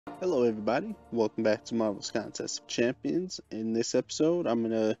Hello everybody, welcome back to Marvel's Contest of Champions. In this episode, I'm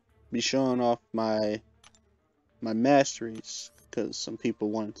gonna be showing off my masteries because some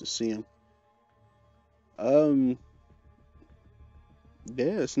people wanted to see them.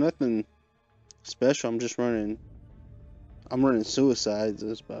 Yeah, it's nothing special. I'm running suicides.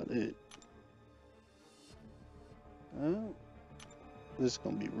 That's about it. This is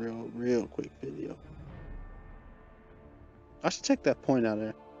gonna be real quick video. I should check that point out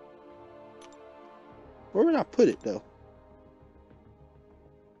there. Where would I put it though?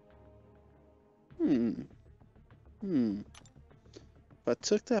 If I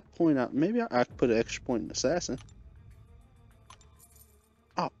took that point out, maybe I could put an extra point in assassin.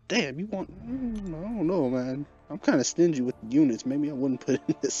 Oh, damn, you want... I don't know, man. I'm kind of stingy with the units. Maybe I wouldn't put it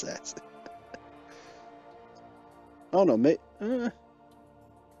in assassin. I don't know,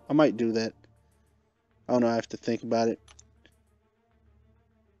 I might do that. I don't know, I have to think about it.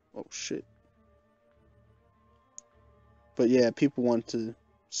 Oh, shit. But yeah, people want to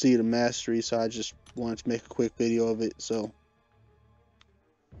see the mastery, so I just wanted to make a quick video of it, so...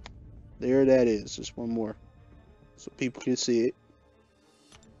 There that is, just one more. So people can see it.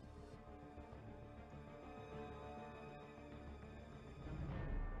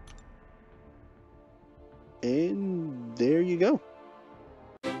 And there you go.